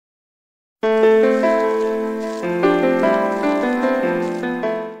Hi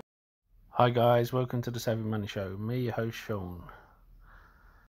guys, welcome to the Savvy Money Show. Me, your host Sean.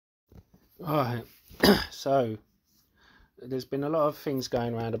 Alright, so there's been a lot of things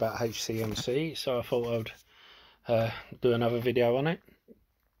going around about HCMC, so I thought I'd do another video on it.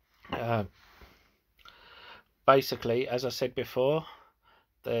 Basically, as I said before,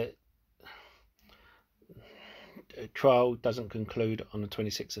 the trial doesn't conclude on the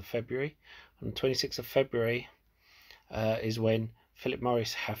 26th of February. On the 26th of February is when Philip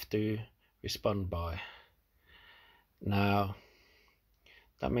Morris have to respond by. Now,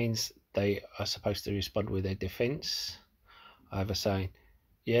 that means they are supposed to respond with their defence, either saying,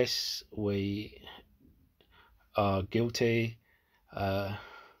 yes, we are guilty,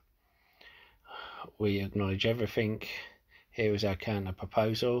 we acknowledge everything, here is our counter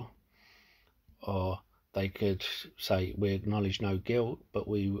proposal, or they could say, we acknowledge no guilt, but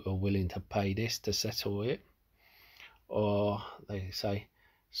we are willing to pay this to settle it, or they say,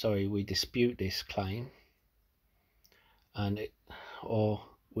 sorry, we dispute this claim, or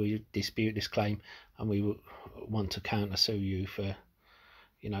we dispute this claim and we want to counter sue you for,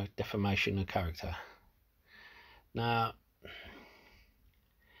 defamation of character. Now,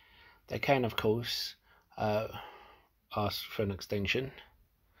 they can, of course, ask for an extension.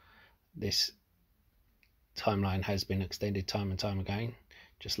 This timeline has been extended time and time again,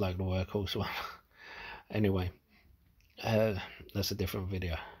 just like the workhorse one. Anyway, that's a different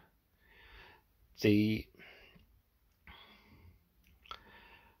video. There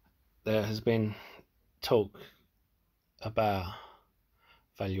has been talk about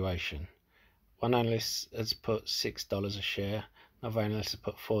valuation. One analyst has put $6 a share, another analyst has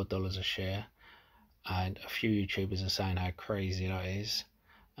put $4 a share, and a few YouTubers are saying how crazy that is,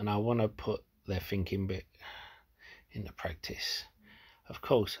 and I want to put their thinking bit into practice. Of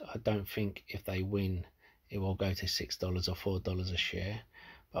course, I don't think if they win it will go to $6 or $4 a share,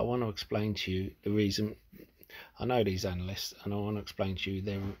 but I want to explain to you the reason. I know these analysts, and I want to explain to you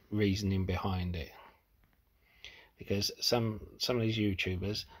their reasoning behind it, because some of these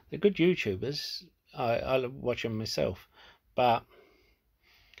YouTubers, they're good YouTubers, I watch them myself, but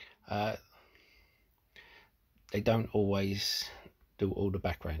they don't always do all the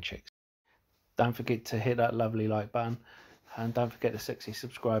background checks. Don't forget to hit that lovely like button, and don't forget the sexy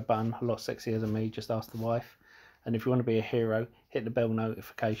subscribe button, a lot sexier than me, just ask the wife. And if you want to be a hero, hit the bell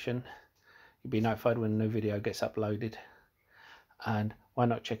notification, you'll be notified when a new video gets uploaded. And why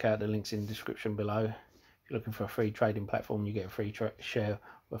not check out the links in the description below. If you're looking for a free trading platform, you get a free share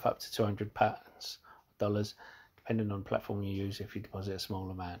with up to £200 dollars, depending on the platform you use. If you deposit a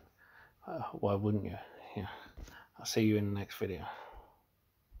small amount, why wouldn't you? Yeah. I'll see you in the next video.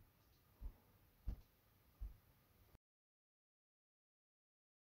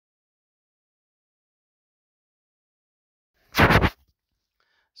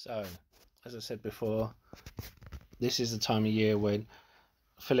 So, as I said before, this is the time of year when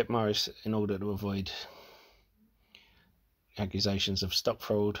Philip Morris, in order to avoid accusations of stock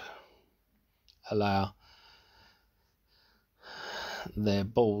fraud, allow their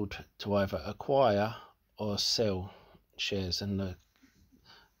board to either acquire or sell shares, and the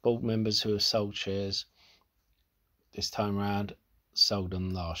board members who have sold shares this time around sold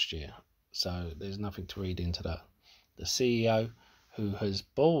them last year, so there's nothing to read into that. The CEO who has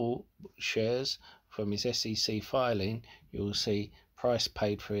bought shares, from his SEC filing you'll see price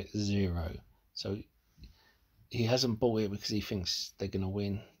paid for it 0, so he hasn't bought it because he thinks they're going to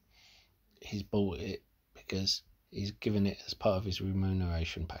win. He's bought it because he's given it as part of his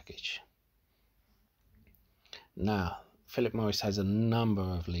remuneration package. Now, Philip Morris has a number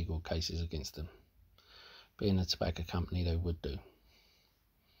of legal cases against them. Being a tobacco company, they would do.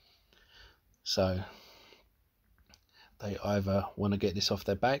 So they either want to get this off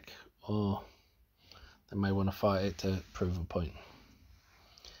their back, or they may want to fight it to prove a point.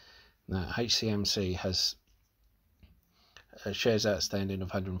 Now, HCMC has shares outstanding of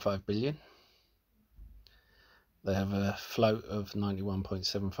 105 billion. They have a float of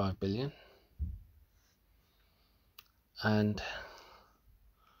 91.75 billion. And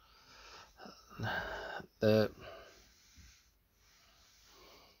the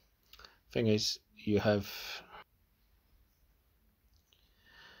thing is, you have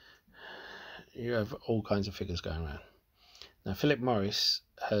all kinds of figures going around. Now, Philip Morris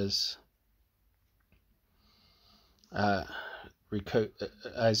has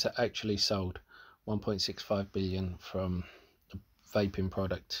actually sold 1.65 billion from a vaping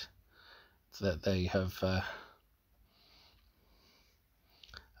product that they have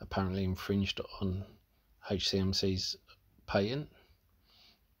apparently infringed on HCMC's patent.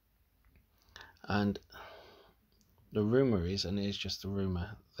 And the rumour is, and it is just a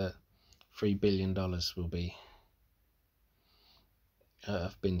rumour, that $3 billion will be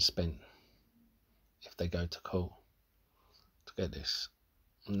have been spent if they go to court to get this.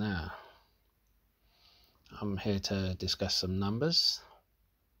 Now, I'm here to discuss some numbers.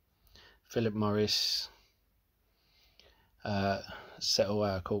 Philip Morris settled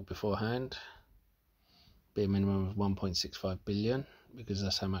out of court beforehand, be a minimum of 1.65 billion, because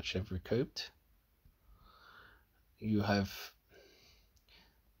that's how much they've recouped. You have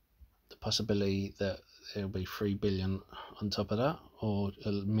the possibility that there'll be 3 billion on top of that, or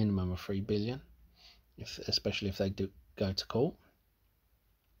a minimum of 3 billion, especially if they do go to court.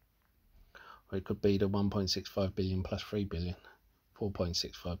 Or it could be the 1.65 billion plus 3 billion,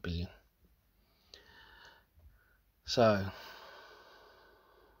 4.65 billion. So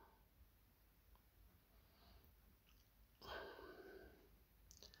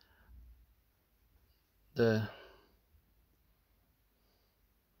the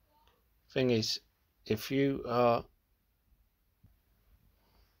thing is, if you are,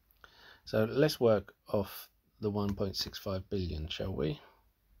 so let's work off the 1.65 billion, shall we?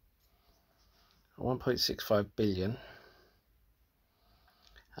 1.65 billion,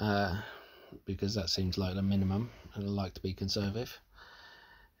 because that seems like the minimum, and I like to be conservative.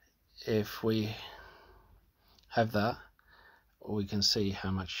 If we have that, we can see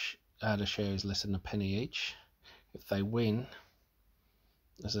how the share is less than a penny each. If they win,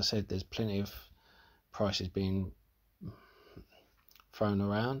 as I said, there's plenty of prices being thrown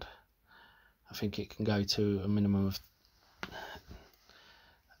around. I think it can go to a minimum of,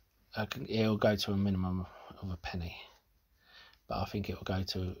 it'll go to a minimum of a penny, but I think it will go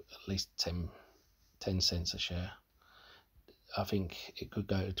to at least 10 cents a share. I think it could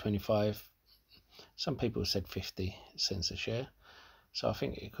go to 25. Some people said 50 cents a share, so I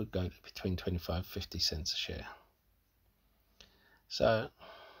think it could go to between 25 and 50 cents a share. So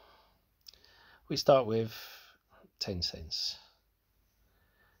we start with 10 cents.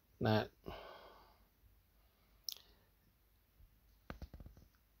 Now,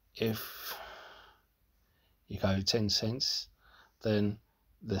 if you go 10 cents, then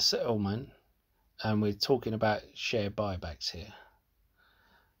the settlement, and we're talking about share buybacks here.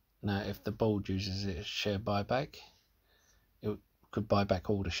 Now, if the board uses it as share buyback, it could buy back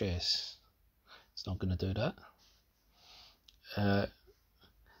all the shares. It's not going to do that.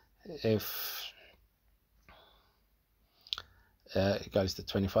 If it goes to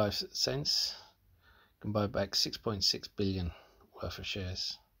 25 cents, you can buy back 6.6 billion worth of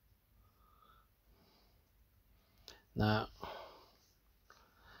shares. Now,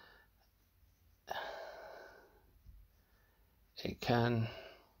 it can,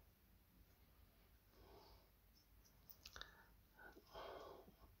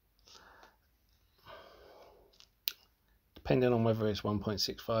 depending on whether it's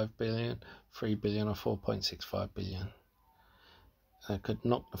 1.65 billion, 3 billion or 4.65 billion, it could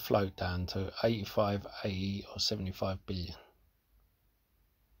knock the float down to 85, 80 or 75 billion.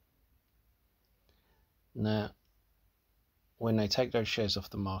 Now, when they take those shares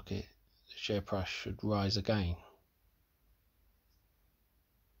off the market, the share price should rise again.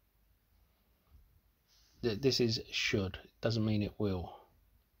 This is should, it doesn't mean it will.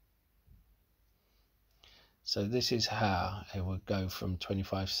 So this is how it would go from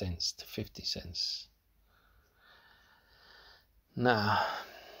 25 cents to 50 cents. Now,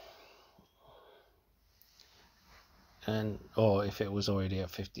 or if it was already at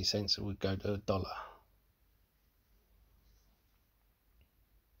 50 cents, it would go to $1.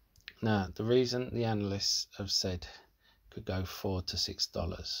 Now, the reason the analysts have said could go $4 to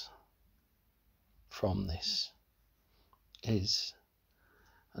 $6 from this is,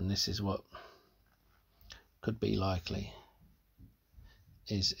 and this is what could be likely,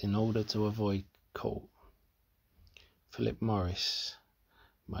 is in order to avoid court, Philip Morris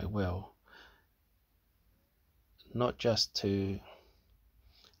may well not just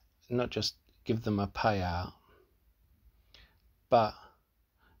give them a payout, but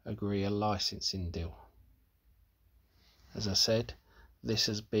agree a licensing deal. As I said, this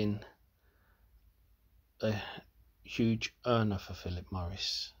has been a huge earner for Philip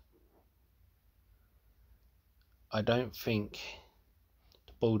Morris. I don't think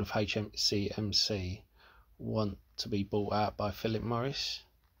the board of hcmc want to be bought out by Philip Morris.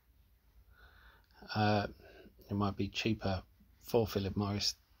 It might be cheaper for Philip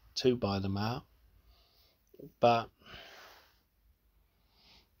Morris to buy them out, but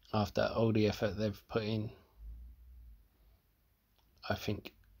after all the effort they've put in, I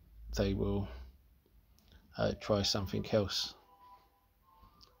think they will try something else.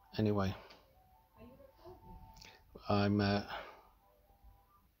 Anyway,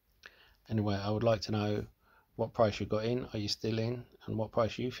 Anyway, I would like to know what price you got in, are you still in, and what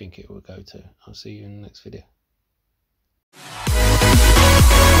price you think it will go to. I'll see you in the next video.